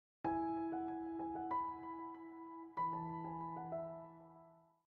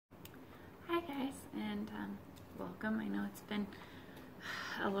welcome. I know it's been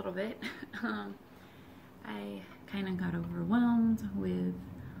a little bit. I kind of got overwhelmed with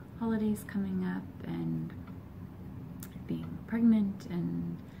holidays coming up and being pregnant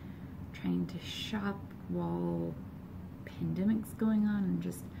and trying to shop while pandemic's going on, and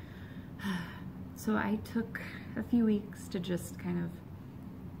just so I took a few weeks to just kind of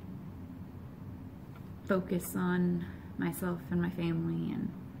focus on myself and my family,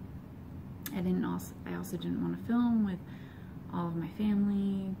 and I also didn't want to film with all of my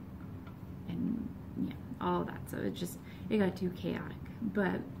family and yeah, all of that, so it got too chaotic.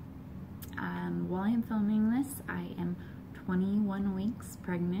 But while I'm filming this, I am 21 weeks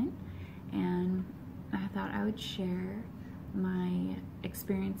pregnant, and I thought I would share my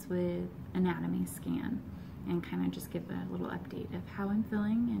experience with anatomy scan and kind of just give a little update of how I'm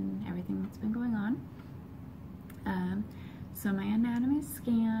feeling and everything that's been going on. So my anatomy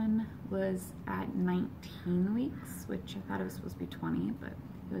scan was at 19 weeks, which I thought it was supposed to be 20, but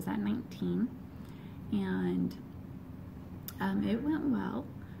it was at 19, and it went well.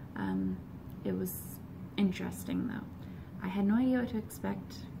 It was interesting though. I had no idea what to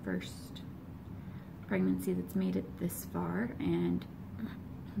expect first pregnancy that's made it this far, and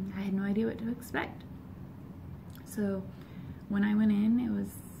I had no idea what to expect. So when I went in, it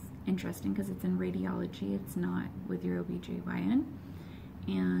was interesting because it's in radiology, it's not with your OBGYN,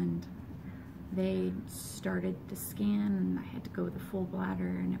 and they started the scan, and I had to go with a full bladder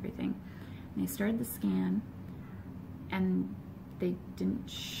and everything. And they started the scan, and they didn't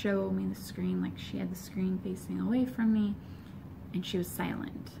show me the screen. Like, she had the screen facing away from me, and she was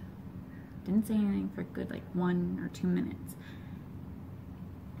silent. Didn't say anything for a good like 1 or 2 minutes.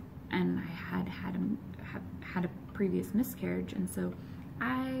 And I had a previous miscarriage, and so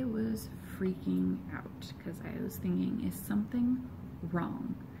I was freaking out because I was thinking, is something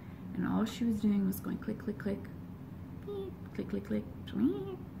wrong? And all she was doing was going click, click, click, beep, click, click, click,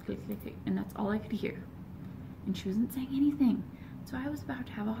 tweet, click, click, click, and that's all I could hear. And she wasn't saying anything. So I was about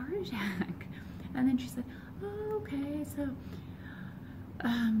to have a heart attack. And then she said, oh, okay, so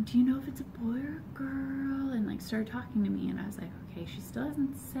do you know if it's a boy or a girl? And like started talking to me, and I was like, okay, she still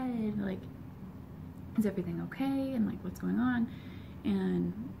hasn't said like, is everything okay, and like what's going on?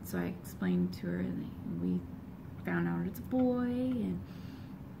 And so I explained to her that we found out it's a boy,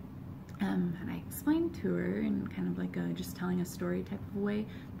 and I explained to her in kind of like just telling a story type of way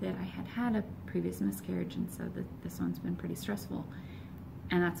that I had a previous miscarriage, and so that this one's been pretty stressful.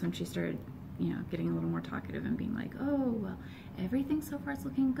 And that's when she started, you know, getting a little more talkative and being like, oh, well, everything so far is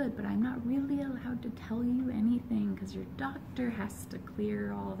looking good, but I'm not really allowed to tell you anything because your doctor has to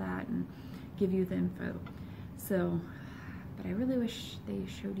clear all that and give you the info. So, but I really wish they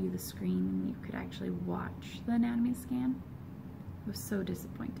showed you the screen and you could actually watch the anatomy scan. I was so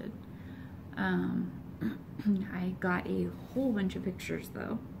disappointed. I got a whole bunch of pictures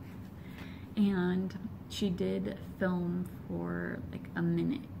though, and she did film for like a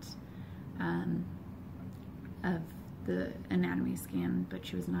minute of the anatomy scan, but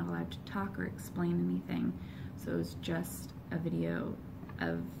she was not allowed to talk or explain anything, so it was just a video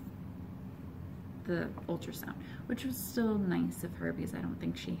of the ultrasound, which was still nice of her because I don't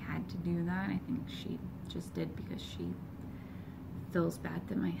think she had to do that. I think she just did because she feels bad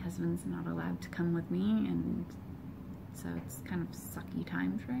that my husband's not allowed to come with me, and so it's kind of sucky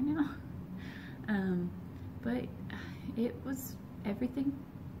times right now. But everything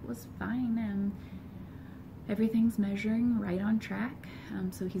was fine, and everything's measuring right on track.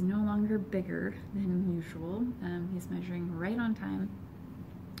 So he's no longer bigger than usual. He's measuring right on time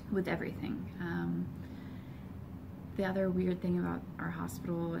with everything. The other weird thing about our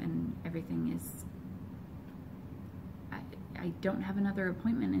hospital and everything is I don't have another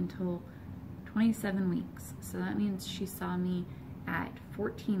appointment until 27 weeks. So that means she saw me at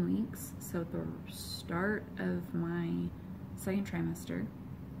 14 weeks, so the start of my second trimester.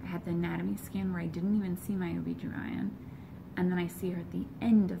 I had the anatomy scan where I didn't even see my OBGYN, and then I see her at the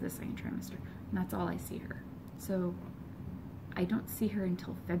end of the second trimester, and that's all I see her. So I don't see her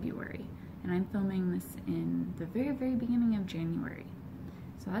until February, and I'm filming this in the very, very beginning of January.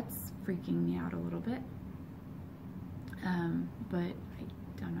 So that's freaking me out a little bit. But I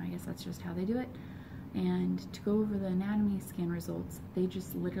don't know, I guess that's just how they do it. And to go over the anatomy scan results, they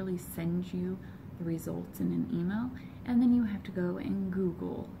just literally send you the results in an email, and then you have to go and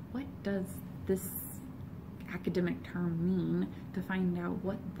Google, what does this academic term mean, to find out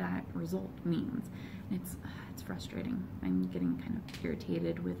what that result means. It's frustrating. I'm getting kind of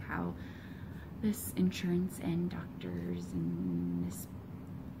irritated with how this insurance and doctors and this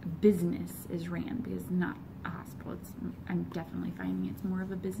business is ran, because not a hospital. I'm definitely finding it's more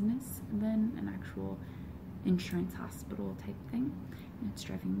of a business than an actual insurance hospital type thing, and it's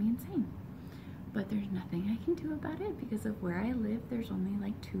driving me insane. But there's nothing I can do about it because of where I live. There's only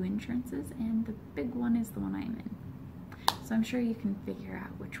like 2 insurances, and the big one is the one I'm in. So I'm sure you can figure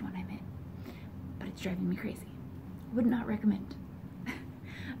out which one I'm in. But it's driving me crazy. Would not recommend.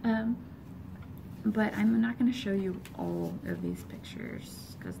 But I'm not going to show you all of these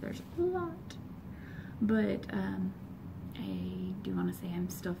pictures because there's a lot. But I do want to say I'm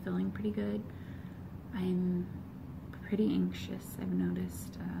still feeling pretty good. I'm pretty anxious, I've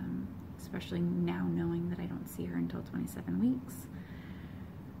noticed, especially now knowing that I don't see her until 27 weeks.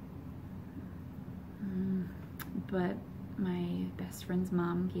 But my best friend's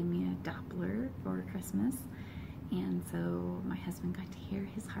mom gave me a Doppler for Christmas, and so my husband got to hear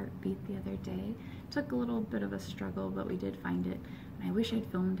his heartbeat the other day. Took a little bit of a struggle, but we did find it. And I wish I'd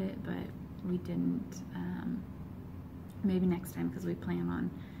filmed it, but we didn't. Maybe next time, because we plan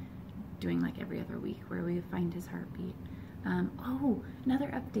on doing like every other week where we find his heartbeat. Oh, another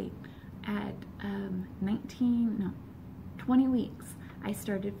update. At 20 weeks, I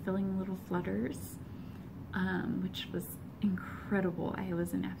started feeling little flutters, which was incredible. I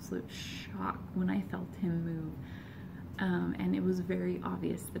was in absolute shock when I felt him move. And it was very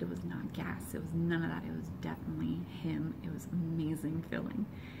obvious that it was not gas. It was none of that. It was definitely him. It was amazing feeling.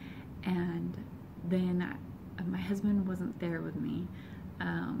 And then my husband wasn't there with me.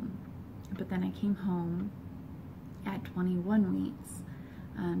 But then I came home at 21 weeks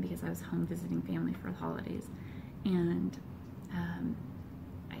because I was home visiting family for the holidays. And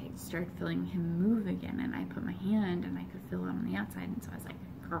I started feeling him move again, and I put my hand and I could feel it on the outside, and so I was like,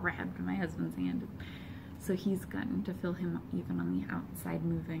 grabbed my husband's hand. So he's gotten to feel him even on the outside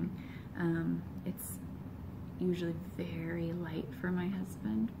moving. It's usually very light for my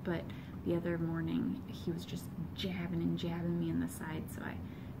husband, but the other morning he was just jabbing and jabbing me in the side, so I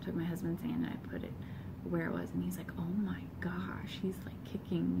took my husband's hand and I put it where it was, and he's like, oh my gosh, he's like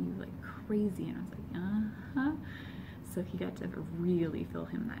kicking you like crazy, and I was like, uh-huh. So he got to really feel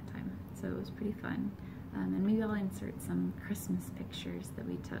him that time, so it was pretty fun. And maybe I'll insert some Christmas pictures that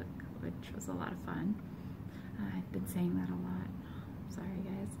we took, which was a lot of fun. I've been saying that a lot, sorry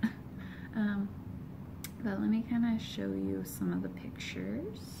guys. But let me kind of show you some of the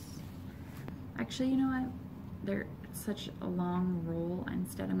pictures. Actually, you know what? They're such a long roll.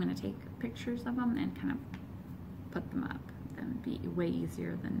 Instead, I'm going to take pictures of them and kind of put them up. That would be way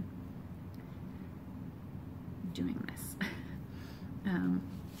easier than doing this.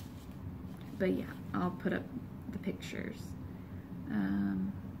 But yeah, I'll put up the pictures.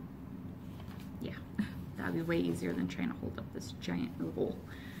 Yeah, that would be way easier than trying to hold up this giant roll.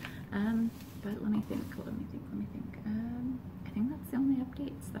 But let me think. I think that's the only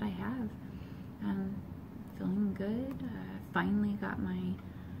updates that I have. Feeling good. Finally got my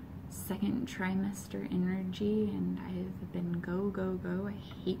second trimester energy, and I've been go, go, go.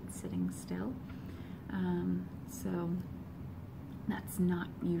 I hate sitting still. So that's not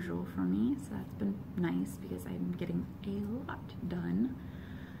usual for me, so that's been nice because I'm getting a lot done.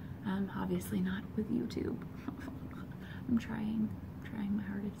 Obviously not with YouTube. I'm trying my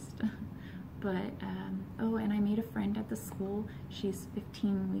hardest. But, oh, and I made a friend at the school. She's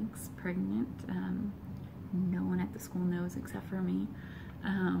 15 weeks pregnant. No one at the school knows except for me.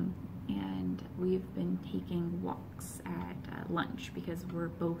 And we've been taking walks at lunch because we're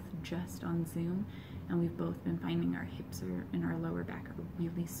both just on Zoom, and we've both been finding our hips and our lower back are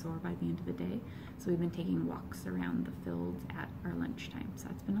really sore by the end of the day. So we've been taking walks around the fields at our lunchtime. So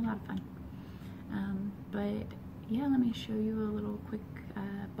it's been a lot of fun. But yeah, let me show you a little quick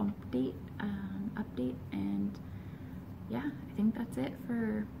bump date update, and yeah, I think that's it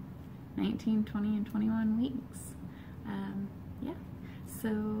for 19, 20, and 21 weeks. Yeah,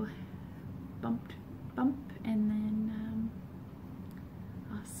 so bump, and then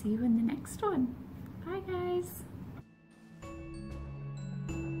I'll see you in the next one. Bye, guys.